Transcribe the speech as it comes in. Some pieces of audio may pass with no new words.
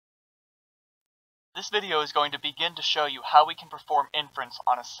This video is going to begin to show you how we can perform inference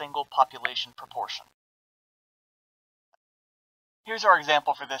on a single population proportion. Here's our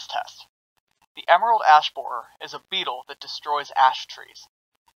example for this test. The emerald ash borer is a beetle that destroys ash trees.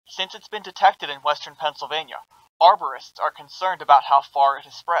 Since it's been detected in western Pennsylvania, arborists are concerned about how far it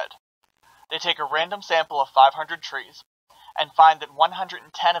has spread. They take a random sample of 500 trees and find that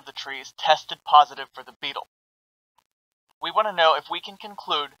 110 of the trees tested positive for the beetle. We want to know if we can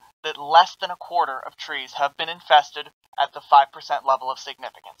conclude that less than a quarter of trees have been infested at the 5% level of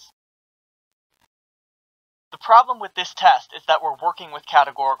significance. The problem with this test is that we're working with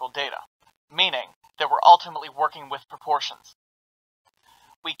categorical data, meaning that we're ultimately working with proportions.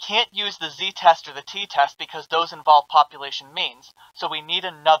 We can't use the z-test or the t-test because those involve population means, so we need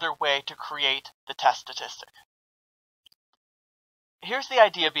another way to create the test statistic. Here's the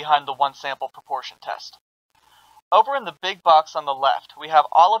idea behind the one-sample proportion test. Over in the big box on the left, we have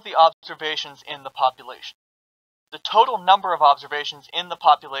all of the observations in the population. The total number of observations in the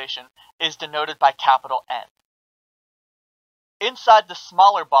population is denoted by capital N. Inside the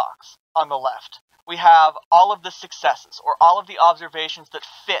smaller box on the left, we have all of the successes, or all of the observations that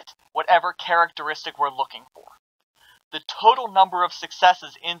fit whatever characteristic we're looking for. The total number of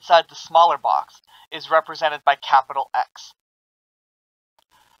successes inside the smaller box is represented by capital X.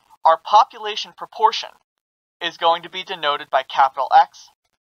 Our population proportion is going to be denoted by capital X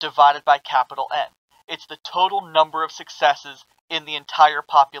divided by capital N. It's the total number of successes in the entire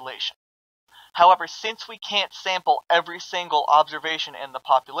population. However, since we can't sample every single observation in the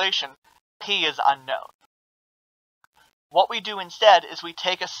population, P is unknown. What we do instead is we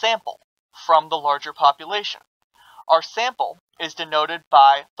take a sample from the larger population. Our sample is denoted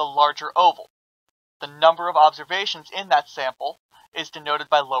by the larger oval. The number of observations in that sample is denoted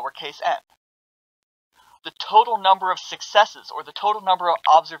by lowercase n. The total number of successes, or the total number of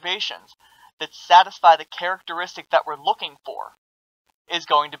observations that satisfy the characteristic that we're looking for, is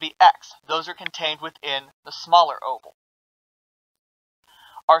going to be X. Those are contained within the smaller oval.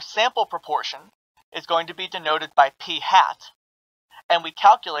 Our sample proportion is going to be denoted by P hat, and we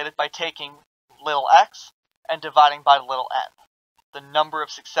calculate it by taking little x and dividing by little n. The number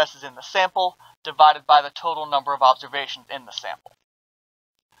of successes in the sample divided by the total number of observations in the sample.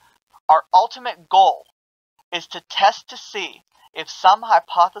 Our ultimate goal is to test to see if some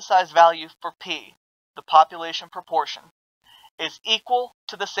hypothesized value for P, the population proportion, is equal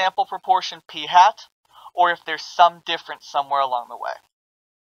to the sample proportion P hat, or if there's some difference somewhere along the way.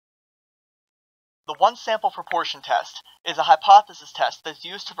 The one-sample proportion test is a hypothesis test that's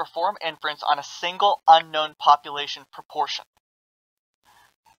used to perform inference on a single unknown population proportion.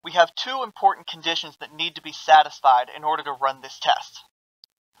 We have two important conditions that need to be satisfied in order to run this test.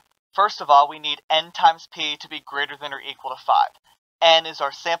 First of all, we need n times p to be greater than or equal to 5. N is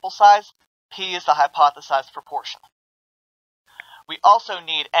our sample size, p is the hypothesized proportion. We also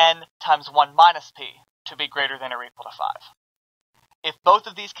need n times 1 minus p to be greater than or equal to 5. If both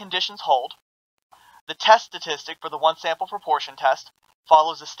of these conditions hold, the test statistic for the one-sample proportion test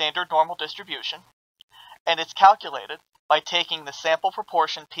follows a standard normal distribution, and it's calculated by taking the sample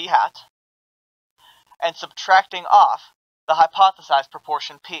proportion p hat and subtracting off the hypothesized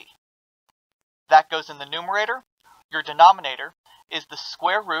proportion p. That goes in the numerator. Your denominator is the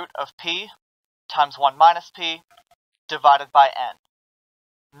square root of p times 1 minus p divided by n.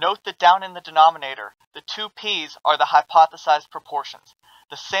 Note that down in the denominator, the two p's are the hypothesized proportions.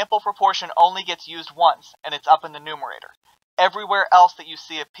 The sample proportion only gets used once, and it's up in the numerator. Everywhere else that you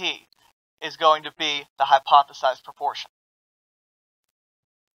see a p is going to be the hypothesized proportion.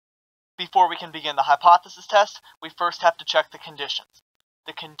 Before we can begin the hypothesis test, we first have to check the conditions.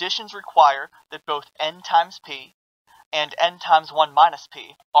 The conditions require that both n times p and n times 1 minus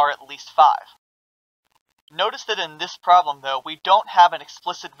p are at least 5. Notice that in this problem, though, we don't have an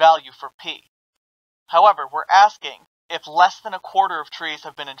explicit value for p. However, we're asking if less than a quarter of trees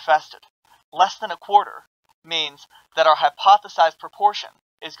have been infested. Less than a quarter means that our hypothesized proportion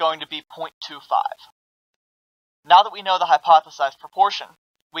is going to be 0.25. Now that we know the hypothesized proportion,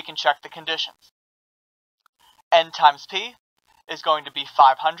 we can check the conditions. N times p is going to be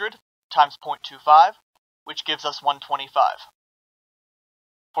 500 times 0.25, which gives us 125.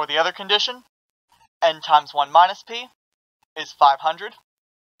 For the other condition, n times 1 minus p is 500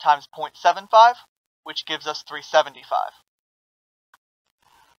 times 0.75, which gives us 375.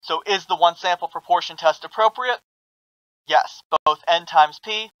 So is the one-sample proportion test appropriate? Yes, both n times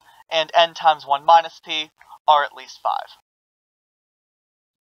p and n times 1 minus p are at least 5.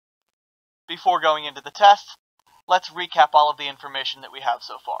 Before going into the test, let's recap all of the information that we have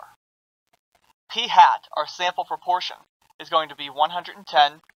so far. P hat, our sample proportion, is going to be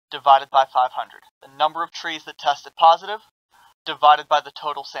 110 divided by 500. The number of trees that tested positive divided by the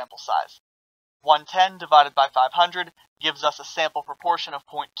total sample size. 110 divided by 500 gives us a sample proportion of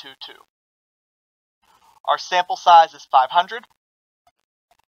 0.22. Our sample size is 500.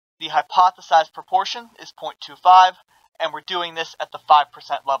 The hypothesized proportion is 0.25, and we're doing this at the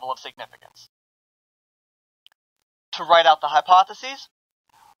 5% level of significance. To write out the hypotheses,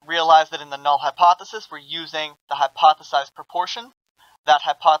 realize that in the null hypothesis we're using the hypothesized proportion. That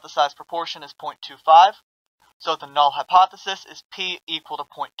hypothesized proportion is 0.25, so the null hypothesis is p equal to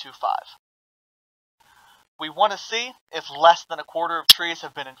 0.25. We want to see if less than a quarter of trees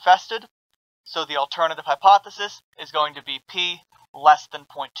have been infested, so the alternative hypothesis is going to be p less than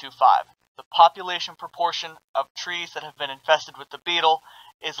 0.25. The population proportion of trees that have been infested with the beetle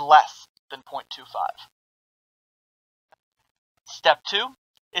is less than 0.25. Step 2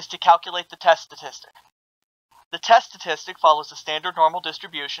 is to calculate the test statistic. The test statistic follows a standard normal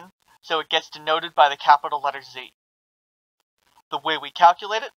distribution, so it gets denoted by the capital letter Z. The way we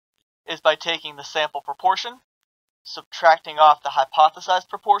calculate it is by taking the sample proportion, subtracting off the hypothesized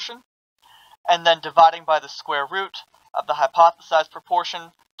proportion, and then dividing by the square root of the hypothesized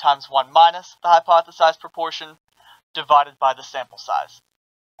proportion times 1 minus the hypothesized proportion divided by the sample size.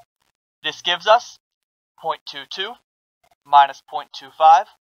 This gives us 0.22 minus 0.25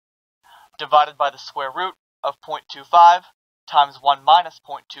 divided by the square root of 0.25 times 1 minus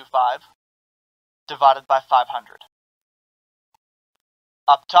 0.25 divided by 500.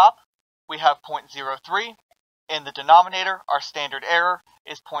 Up top, we have 0.03. In the denominator, our standard error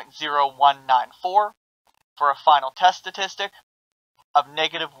is 0.0194 for a final test statistic of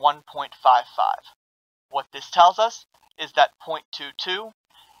negative 1.55. What this tells us is that 0.22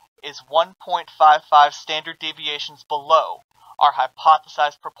 is 1.55 standard deviations below our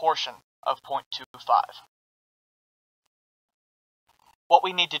hypothesized proportion of 0.25. What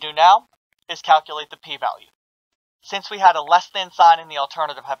we need to do now is calculate the p-value. Since we had a less than sign in the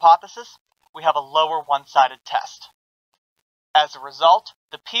alternative hypothesis, we have a lower one-sided test. As a result,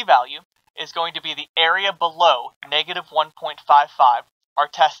 the p-value is going to be the area below negative 1.55, our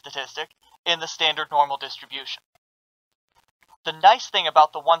test statistic, in the standard normal distribution. The nice thing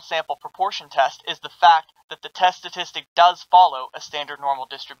about the one-sample proportion test is the fact that the test statistic does follow a standard normal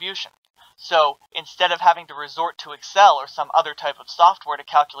distribution. So, instead of having to resort to Excel or some other type of software to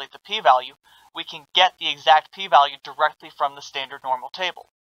calculate the p-value, we can get the exact p-value directly from the standard normal table.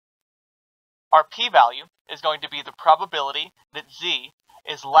 Our p-value is going to be the probability that z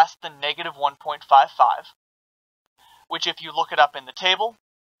is less than negative 1.55, which if you look it up in the table,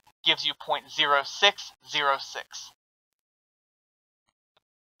 gives you 0.0606.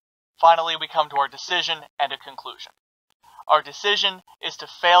 Finally, we come to our decision and a conclusion. Our decision is to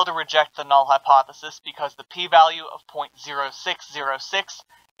fail to reject the null hypothesis because the p-value of 0.0606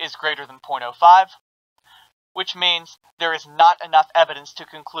 is greater than 0.05, which means there is not enough evidence to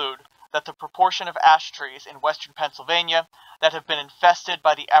conclude that the proportion of ash trees in western Pennsylvania that have been infested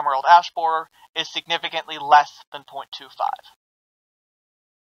by the emerald ash borer is significantly less than 0.25.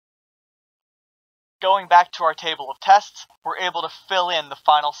 Going back to our table of tests, we're able to fill in the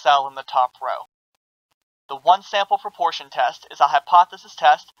final cell in the top row. The one-sample proportion test is a hypothesis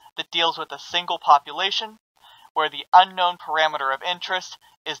test that deals with a single population, where the unknown parameter of interest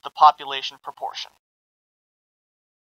is the population proportion.